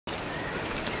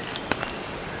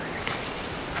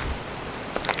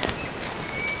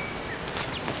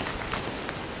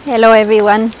Hello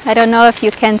everyone. I don't know if you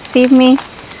can see me.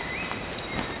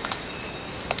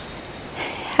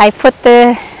 I put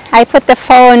the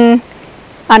phone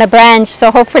on a branch, so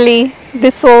hopefully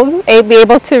this will be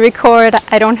able to record.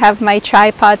 I don't have my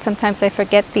tripod. Sometimes I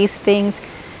forget these things.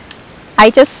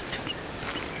 I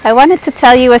wanted to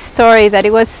tell you a story that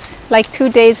it was like 2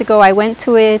 days ago. I went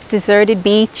to a deserted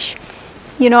beach.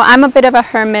 You know, I'm a bit of a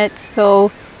hermit,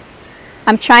 so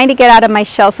I'm trying to get out of my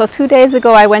shell. So 2 days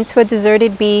ago I went to a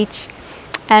deserted beach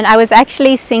and I was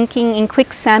actually sinking in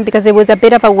quicksand because it was a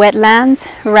bit of a wetlands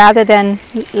rather than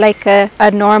like a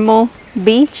normal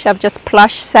beach of just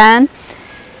plush sand.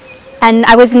 And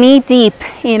I was knee deep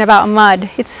in about mud.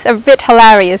 It's a bit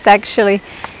hilarious actually.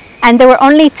 And there were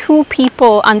only 2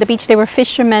 people on the beach. They were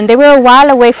fishermen. They were a while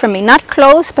away from me, not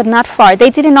close but not far. They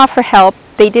didn't offer help.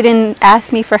 They didn't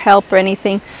ask me for help or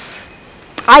anything.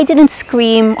 I didn't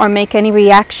scream or make any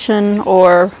reaction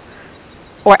or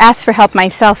ask for help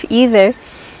myself either.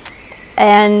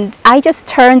 And I just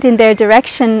turned in their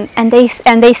direction and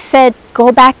they said,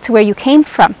 go back to where you came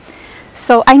from.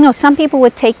 So I know some people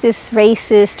would take this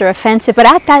racist or offensive, but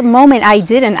at that moment I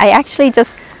didn't. I actually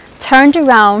just turned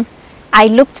around. I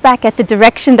looked back at the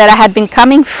direction that I had been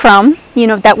coming from, you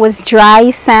know, that was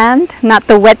dry sand, not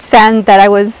the wet sand that I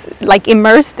was like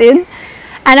immersed in.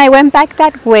 And I went back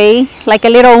that way, like a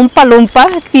little Oompa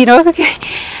Loompa, you know,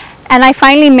 and I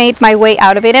finally made my way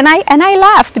out of it. And I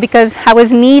laughed because I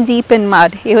was knee deep in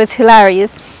mud. It was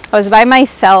hilarious. I was by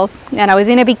myself and I was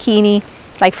in a bikini.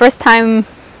 Like first time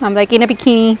I'm like in a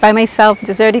bikini by myself,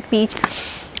 deserted beach.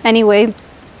 Anyway,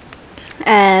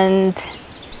 and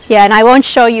yeah, and I won't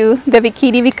show you the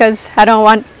bikini because I don't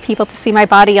want people to see my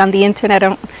body on the internet.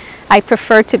 I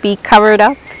prefer to be covered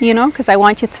up, you know, because I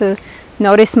want you to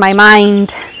notice my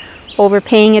mind over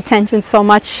paying attention so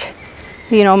much,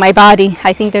 you know, my body.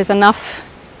 I think there's enough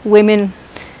women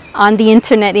on the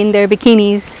internet in their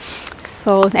bikinis.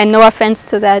 So, and no offense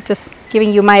to that, just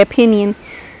giving you my opinion.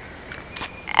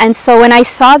 And so when I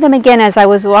saw them again as I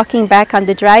was walking back on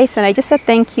the dry sand, I just said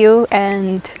thank you.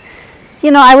 And, you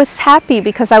know, I was happy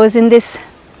because I was in this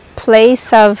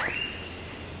place of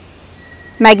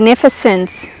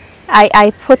magnificence.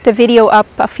 I put the video up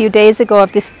a few days ago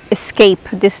of this escape,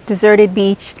 this deserted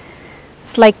beach.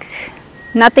 It's like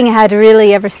nothing I had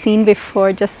really ever seen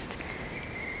before, just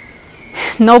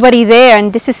nobody there.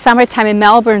 And this is summertime in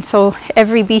Melbourne, so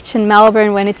every beach in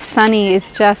Melbourne when it's sunny is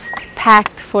just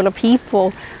packed full of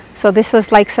people. So this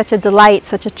was like such a delight,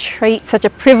 such a treat, such a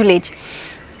privilege.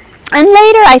 And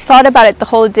later I thought about it the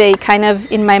whole day, kind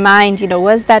of in my mind, you know,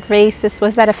 was that racist,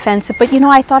 was that offensive? But you know,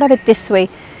 I thought of it this way.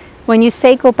 When you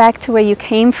say go back to where you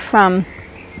came from,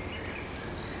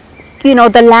 you know,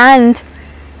 the land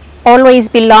always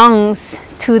belongs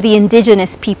to the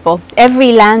indigenous people.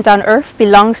 Every land on earth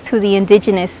belongs to the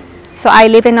indigenous. So I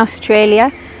live in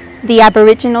Australia. The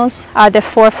Aboriginals are the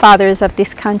forefathers of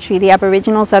this country. The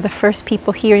Aboriginals are the first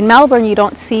people here. In Melbourne, you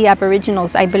don't see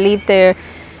Aboriginals. I believe they're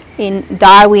in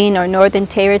Darwin or Northern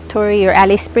Territory or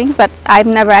Alice Springs, but I've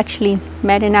never actually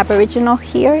met an Aboriginal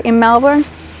here in Melbourne.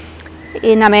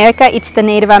 In America, it's the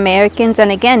Native Americans,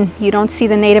 and again, you don't see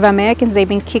the Native Americans. They've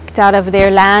been kicked out of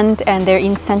their land and they're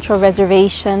in central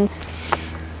reservations.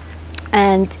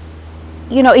 And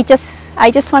you know,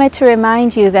 I just wanted to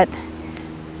remind you that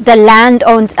the land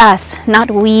owns us,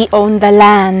 not we own the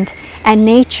land. And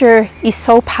nature is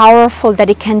so powerful that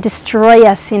it can destroy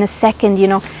us in a second. You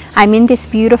know, I'm in this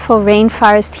beautiful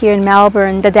rainforest here in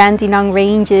Melbourne, the Dandenong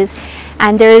Ranges,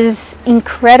 and there's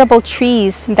incredible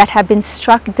trees that have been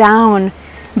struck down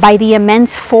by the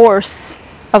immense force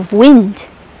of wind.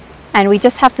 And we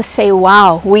just have to say,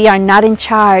 wow, we are not in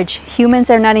charge.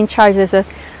 Humans are not in charge.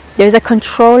 There's a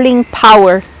controlling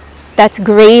power that's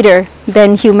greater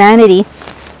than humanity.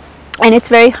 And it's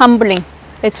very humbling.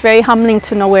 It's very humbling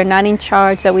to know we're not in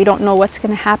charge, that we don't know what's going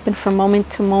to happen from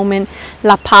moment to moment.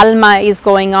 La Palma is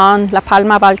going on. La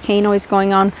Palma volcano is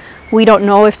going on. We don't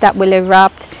know if that will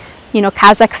erupt. You know,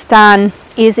 Kazakhstan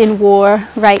is in war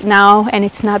right now and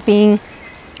it's not being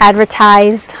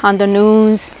advertised on the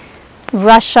news.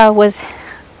 Russia was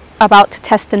about to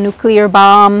test a nuclear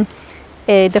bomb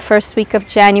the first week of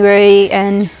January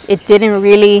and it didn't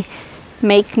really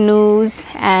make news.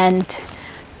 And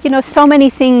you know, so many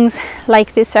things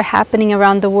like this are happening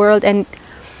around the world, and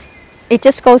it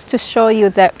just goes to show you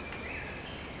that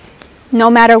no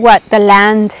matter what, the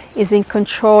land is in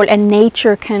control and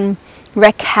nature can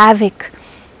wreak havoc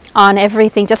on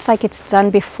everything, just like it's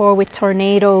done before with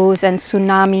tornadoes and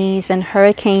tsunamis and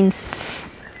hurricanes.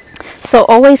 So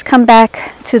always come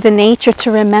back to the nature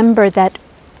to remember that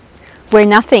we're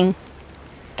nothing,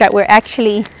 that we're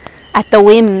actually at the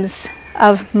whims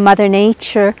of Mother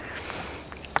Nature.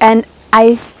 And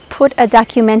I put a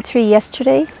documentary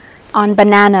yesterday on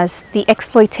bananas, the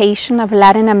exploitation of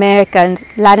Latin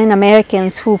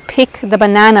Americans who pick the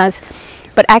bananas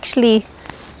but actually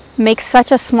make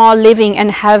such a small living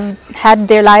and have had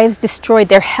their lives destroyed,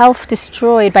 their health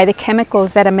destroyed by the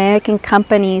chemicals that American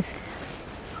companies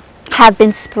have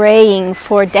been spraying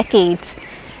for decades.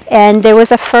 And there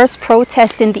was a first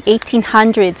protest in the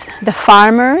 1800s. The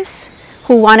farmers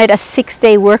who wanted a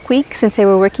 6-day work week, since they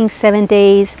were working 7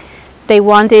 days, they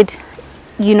wanted,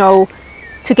 you know,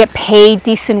 to get paid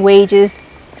decent wages.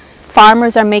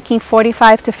 Farmers are making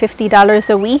 $45 to $50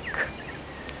 a week,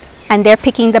 and they're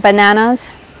picking the bananas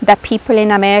that people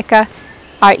in America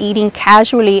are eating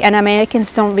casually, and Americans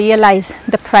don't realize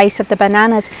the price of the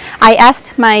bananas. I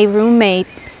asked my roommate,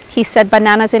 he said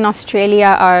bananas in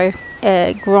Australia are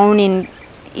grown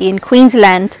in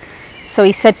Queensland. So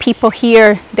he said people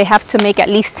here, they have to make at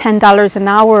least $10 an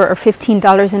hour or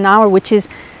 $15 an hour, which is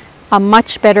a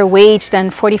much better wage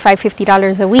than $45,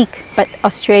 $50 a week. But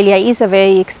Australia is a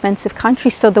very expensive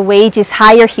country, so the wage is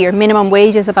higher here. Minimum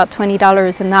wage is about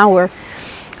 $20 an hour.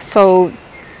 So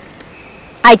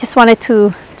I just wanted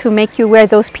to make you aware,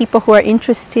 those people who are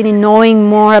interested in knowing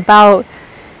more about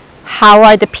how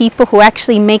are the people who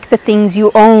actually make the things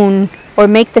you own or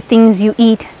make the things you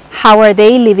eat, how are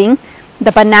they living?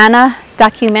 The banana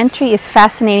documentary is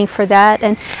fascinating for that.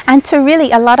 And to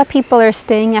really, a lot of people are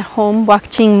staying at home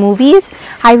watching movies.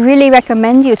 I really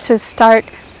recommend you to start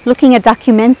looking at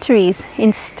documentaries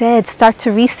instead. Start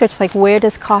to research, like, where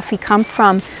does coffee come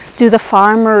from? Do the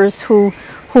farmers who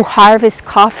harvest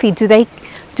coffee, do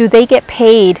they get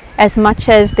paid as much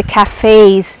as the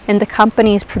cafes and the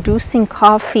companies producing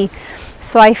coffee?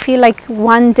 So I feel like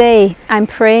one day I'm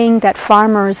praying that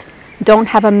farmers don't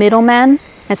have a middleman,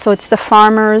 and so it's the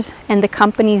farmers and the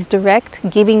companies direct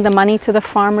giving the money to the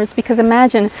farmers. Because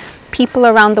imagine, people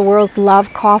around the world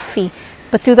love coffee,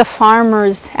 but do the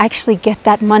farmers actually get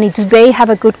that money? Do they have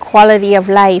a good quality of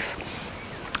life?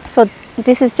 So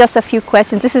this is just a few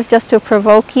questions. This is just to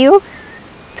provoke you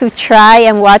to try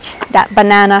and watch that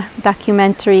banana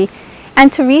documentary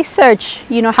and to research,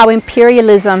 you know, how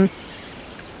imperialism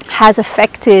has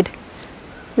affected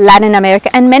Latin America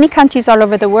and many countries all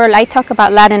over the world. I talk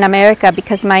about Latin America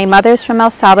because my mother is from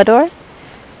El Salvador,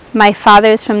 my father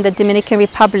is from the Dominican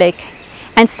Republic,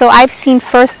 and so I've seen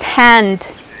firsthand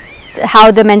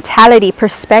how the mentality,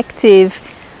 perspective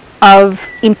of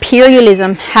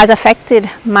imperialism has affected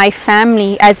my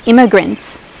family as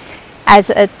immigrants, as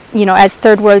a, you know, as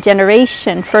third world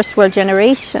generation, first world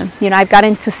generation. You know, I've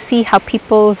gotten to see how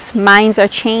people's minds are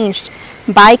changed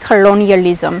by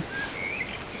colonialism.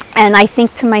 And I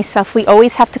think to myself, we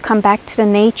always have to come back to the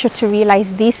nature to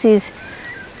realize this is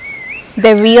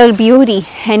the real beauty,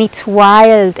 and it's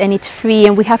wild and it's free,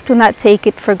 and we have to not take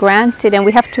it for granted. And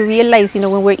we have to realize, you know,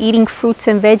 when we're eating fruits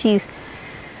and veggies,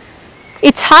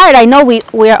 it's hard. I know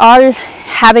we're all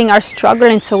having our struggle,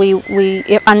 and so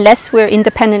unless we're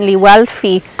independently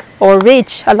wealthy or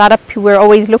rich, a lot of people, we're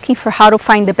always looking for how to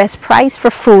find the best price for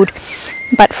food.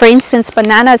 But for instance,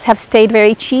 bananas have stayed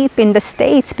very cheap in the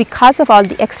States because of all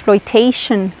the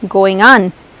exploitation going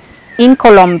on in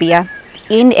Colombia,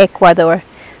 in Ecuador.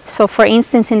 So for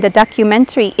instance, in the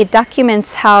documentary, it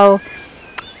documents how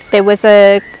there was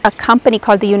a company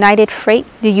called the United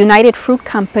Fruit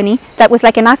Company that was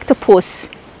like an octopus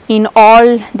in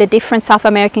all the different South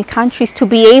American countries. To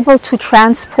be able to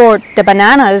transport the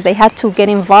bananas, they had to get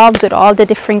involved with all the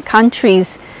different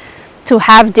countries to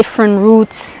have different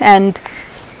routes, and,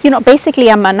 you know, basically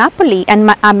a monopoly. And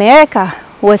America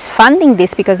was funding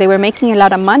this because they were making a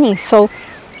lot of money. So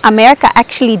America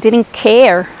actually didn't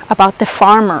care about the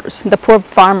farmers, the poor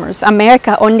farmers.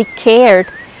 America only cared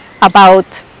about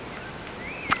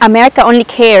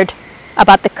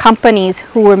the companies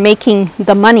who were making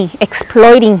the money,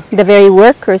 exploiting the very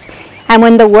workers. And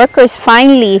when the workers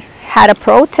finally had a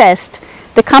protest,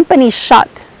 the companies shut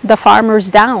the farmers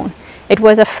down. It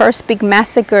was a first big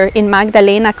massacre in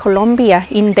Magdalena, Colombia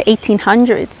in the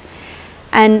 1800s.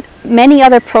 And many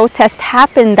other protests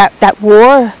happened that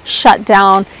war shut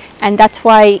down, and that's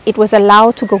why it was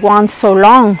allowed to go on so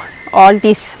long, all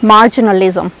this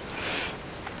marginalism.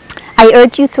 I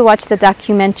urge you to watch the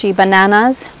documentary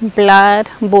Bananas, Blood,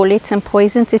 Bullets and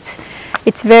Poisons.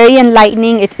 It's very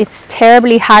enlightening. It's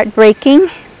terribly heartbreaking,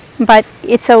 but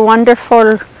it's a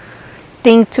wonderful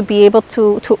thing to be able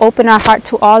to open our heart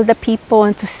to all the people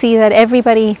and to see that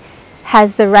everybody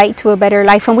has the right to a better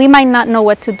life. And we might not know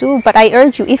what to do, but I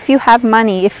urge you, if you have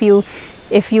money, if you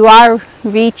are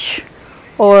rich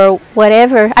or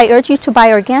whatever, I urge you to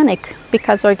buy organic,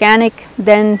 because organic,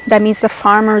 then that means the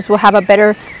farmers will have a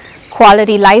better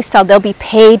quality lifestyle. They'll be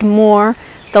paid more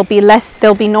there'll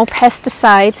be no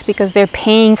pesticides because they're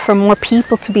paying for more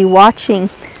people to be watching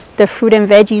the fruit and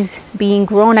veggies being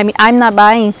grown. I mean, I'm not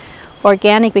buying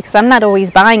organic because I'm not always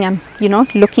buying. I'm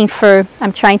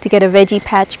I'm trying to get a veggie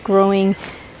patch growing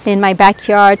in my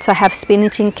backyard. So I have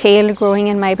spinach and kale growing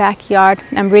in my backyard.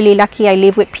 I'm really lucky I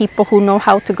live with people who know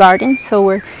how to garden.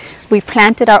 So we've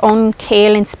planted our own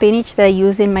kale and spinach that I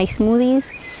use in my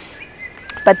smoothies.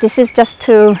 But this is just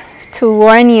to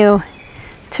warn you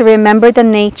to remember the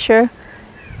nature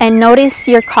and notice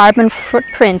your carbon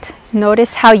footprint.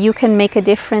 Notice how you can make a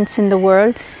difference in the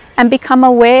world and become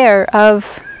aware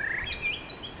of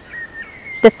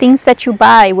the things that you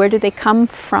buy. Where do they come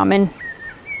from?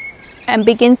 And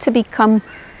begin to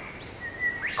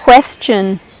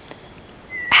question,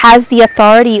 has the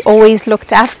authority always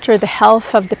looked after the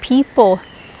health of the people?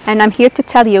 And I'm here to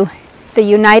tell you, the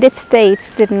United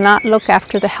States did not look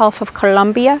after the health of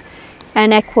Colombia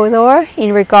and Ecuador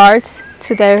in regards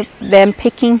to them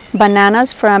picking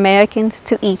bananas for Americans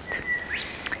to eat.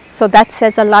 So that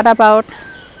says a lot about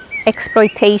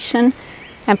exploitation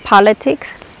and politics,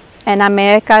 and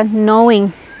America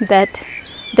knowing that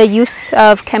the use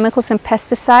of chemicals and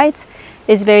pesticides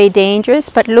is very dangerous,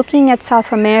 but looking at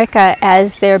South America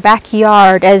as their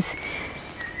backyard, as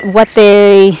what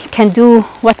they can do,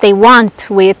 what they want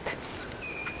with,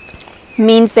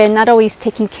 means they're not always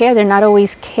taking care, they're not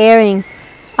always caring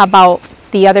about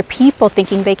the other people,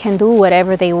 thinking they can do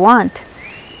whatever they want.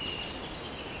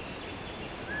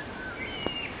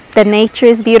 The nature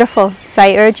is beautiful, so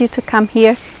I urge you to come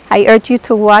here. I urge you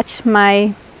to watch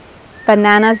my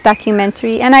bananas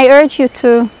documentary, and I urge you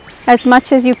to, as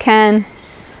much as you can,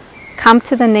 come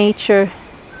to the nature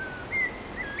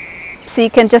so you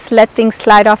can just let things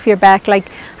slide off your back. Like,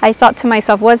 I thought to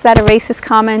myself, was that a racist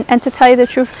comment? And to tell you the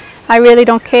truth, I really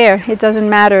don't care. It doesn't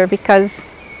matter, because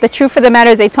the truth of the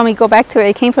matter is they told me go back to where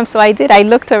it came from, so I did. I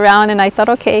looked around and I thought,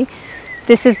 okay,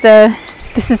 this is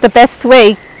the best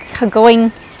way,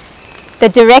 going the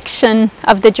direction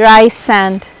of the dry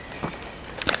sand.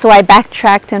 So I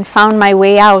backtracked and found my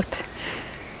way out.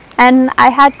 And I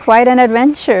had quite an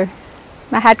adventure.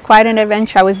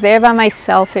 I was there by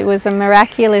myself. It was a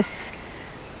miraculous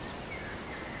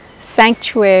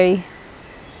sanctuary.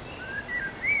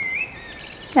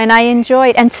 And I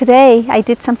enjoyed. And today I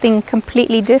did something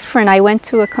completely different. I went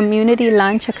to a community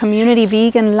lunch, a community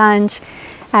vegan lunch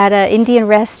at an Indian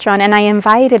restaurant. And I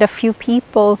invited a few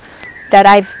people that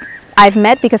I've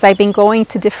met because I've been going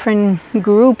to different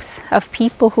groups of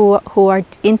people who are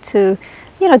into,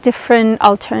 different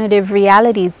alternative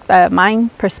reality,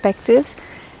 mind perspectives.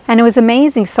 And it was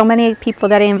amazing. So many people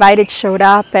that I invited showed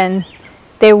up, and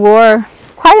there were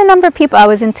quite a number of people. I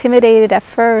was intimidated at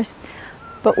first,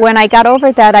 but when I got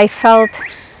over that, I felt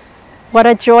what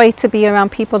a joy to be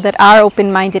around people that are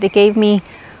open-minded. It gave me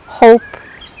hope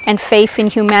and faith in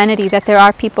humanity, that there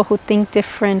are people who think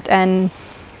different and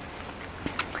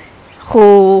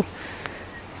who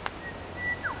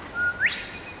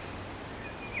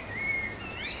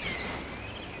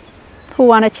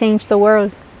want to change the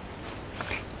world.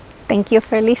 Thank you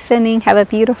for listening. Have a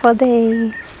beautiful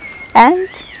day. And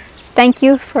thank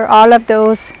you for all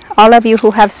of you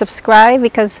who have subscribed,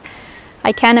 because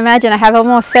I can't imagine. I have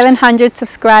almost 700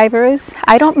 subscribers.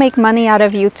 I don't make money out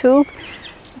of YouTube,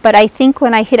 but I think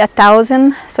when I hit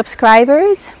 1,000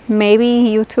 subscribers, maybe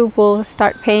YouTube will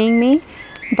start paying me.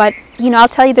 But I'll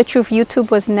tell you the truth, YouTube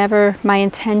was never my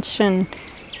intention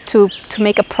to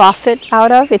make a profit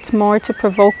out of. It's more to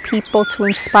provoke people, to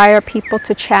inspire people,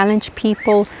 to challenge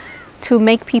people, to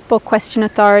make people question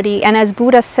authority. And as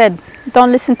Buddha said,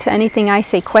 don't listen to anything I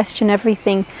say, question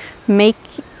everything. Make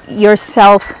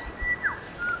yourself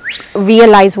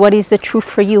realize what is the truth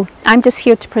for you. I'm just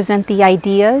here to present the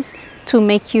ideas to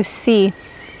make you see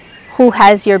who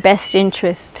has your best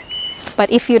interest.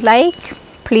 But if you'd like,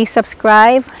 please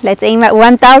subscribe. Let's aim at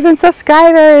 1,000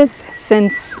 subscribers,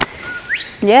 since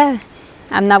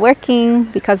I'm not working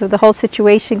because of the whole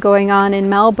situation going on in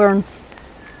Melbourne.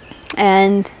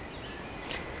 And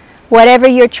whatever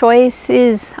your choice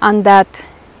is on that,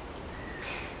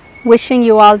 wishing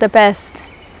you all the best.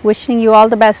 Wishing you all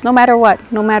the best, no matter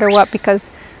what,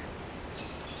 because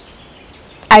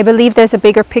I believe there's a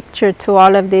bigger picture to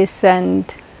all of this,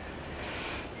 and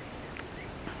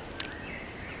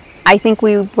I think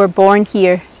we were born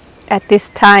here at this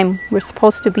time. We're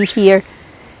supposed to be here,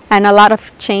 and a lot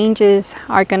of changes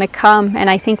are going to come,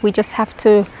 and I think we just have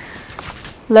to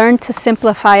learn to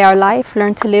simplify our life,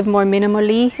 learn to live more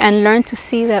minimally, and learn to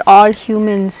see that all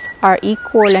humans are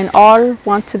equal and all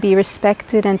want to be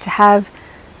respected and to have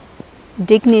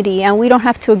dignity. And we don't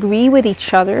have to agree with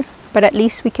each other, but at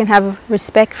least we can have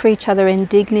respect for each other and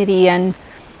dignity, and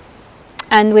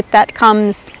And with that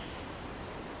comes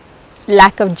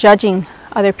lack of judging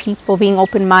other people, being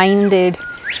open-minded,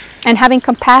 and having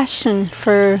compassion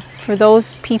for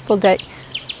those people that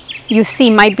you see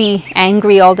might be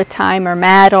angry all the time, or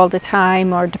mad all the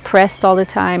time, or depressed all the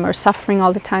time, or suffering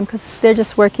all the time, because they're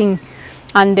just working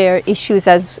on their issues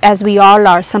as we all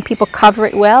are. Some people cover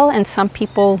it well and some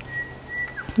people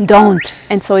don't,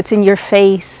 and so it's in your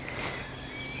face.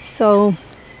 So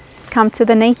come to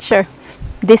the nature.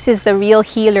 This is the real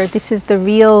healer. This is the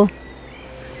real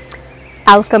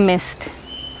alchemist.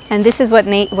 And this is what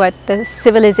the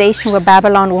civilization, what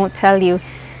Babylon won't tell you,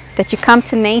 that you come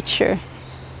to nature.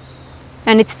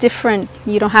 And it's different.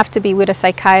 You don't have to be with a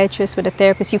psychiatrist, with a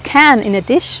therapist. You can in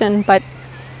addition, but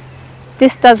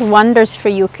this does wonders for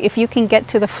you. If you can get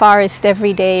to the forest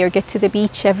every day or get to the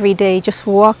beach every day, just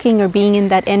walking or being in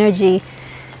that energy,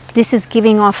 this is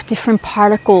giving off different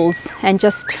particles and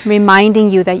just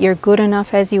reminding you that you're good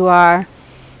enough as you are.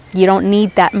 You don't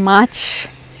need that much.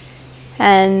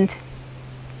 And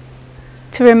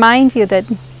to remind you that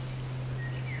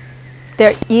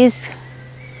there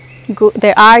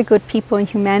are good people in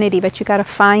humanity, but you got to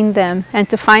find them. And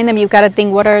to find them, you've got to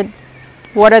think, what are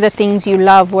the things you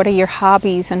love? What are your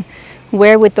hobbies? And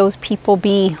where would those people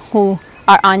be who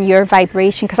are on your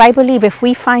vibration? Because I believe if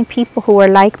we find people who are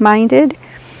like-minded,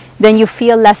 then you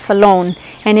feel less alone.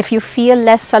 And if you feel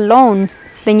less alone,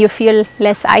 then you feel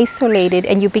less isolated,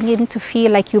 and you begin to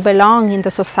feel like you belong in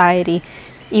the society,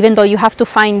 even though you have to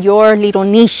find your little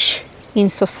niche in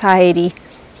society.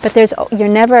 But you're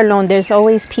never alone. There's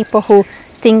always people who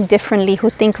think differently, who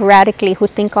think radically, who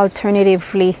think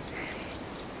alternatively.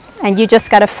 And you just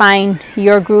got to find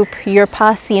your group, your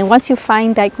posse. And once you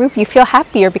find that group, you feel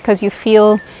happier because you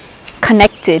feel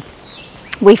connected.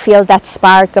 We feel that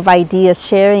spark of ideas,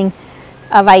 sharing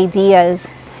of ideas,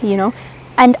 you know.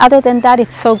 And other than that,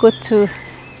 it's so good to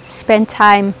spend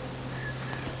time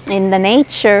in the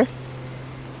nature,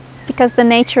 because the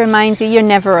nature reminds you you're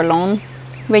never alone.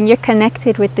 When you're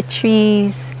connected with the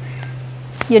trees,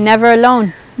 you're never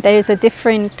alone. It's a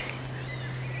different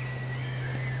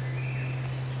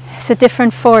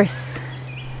force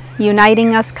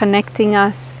uniting us, connecting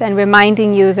us, and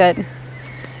reminding you that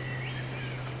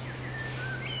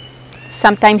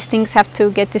sometimes things have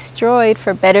to get destroyed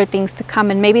for better things to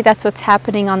come. And maybe that's what's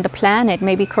happening on the planet.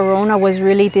 Maybe Corona was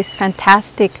really this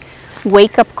fantastic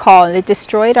wake-up call. It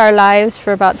destroyed our lives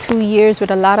for about 2 years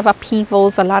with a lot of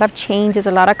upheavals, a lot of changes,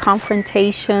 a lot of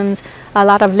confrontations, a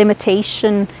lot of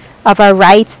limitation of our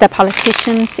rights that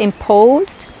politicians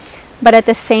imposed. But at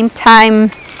the same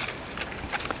time,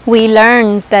 we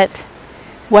learned that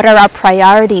what are our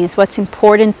priorities, what's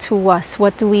important to us,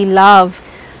 what do we love,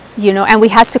 you know. And we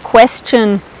had to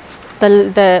question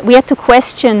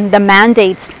the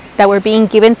mandates that were being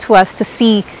given to us to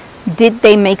see, did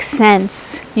they make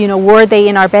sense? You know, were they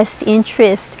in our best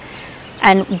interest?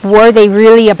 And were they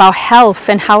really about health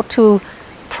and how to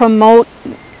promote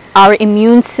our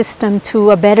immune system to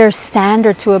a better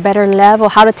standard, to a better level,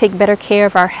 how to take better care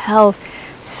of our health?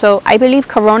 So I believe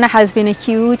Corona has been a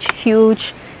huge,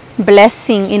 huge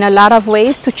blessing in a lot of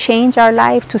ways to change our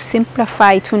life, to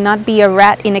simplify, to not be a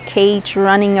rat in a cage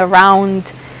running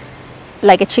around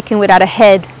like a chicken without a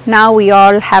head. Now we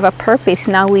all have a purpose.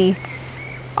 Now we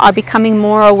are becoming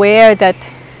more aware that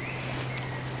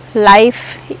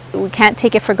life, we can't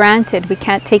take it for granted. We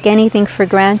can't take anything for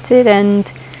granted.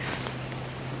 And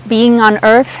being on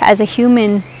earth as a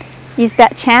human is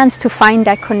that chance to find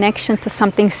that connection to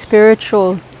something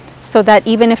spiritual, so that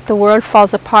even if the world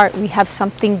falls apart, we have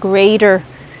something greater.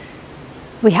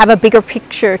 We have a bigger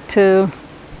picture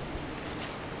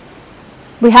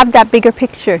we have that bigger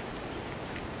picture.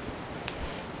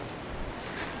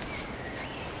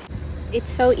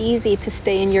 It's so easy to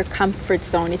stay in your comfort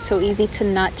zone. It's so easy to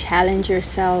not challenge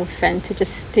yourself and to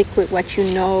just stick with what you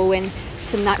know and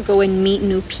to not go and meet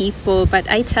new people. But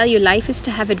I tell you, life is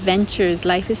to have adventures.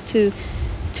 Life is to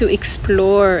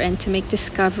explore and to make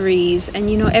discoveries.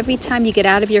 And you know, every time you get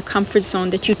out of your comfort zone,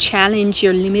 that you challenge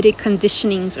your limited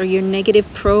conditionings or your negative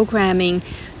programming,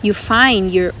 you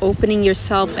find you're opening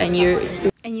yourself, and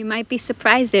you might be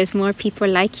surprised there's more people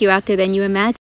like you out there than you imagine.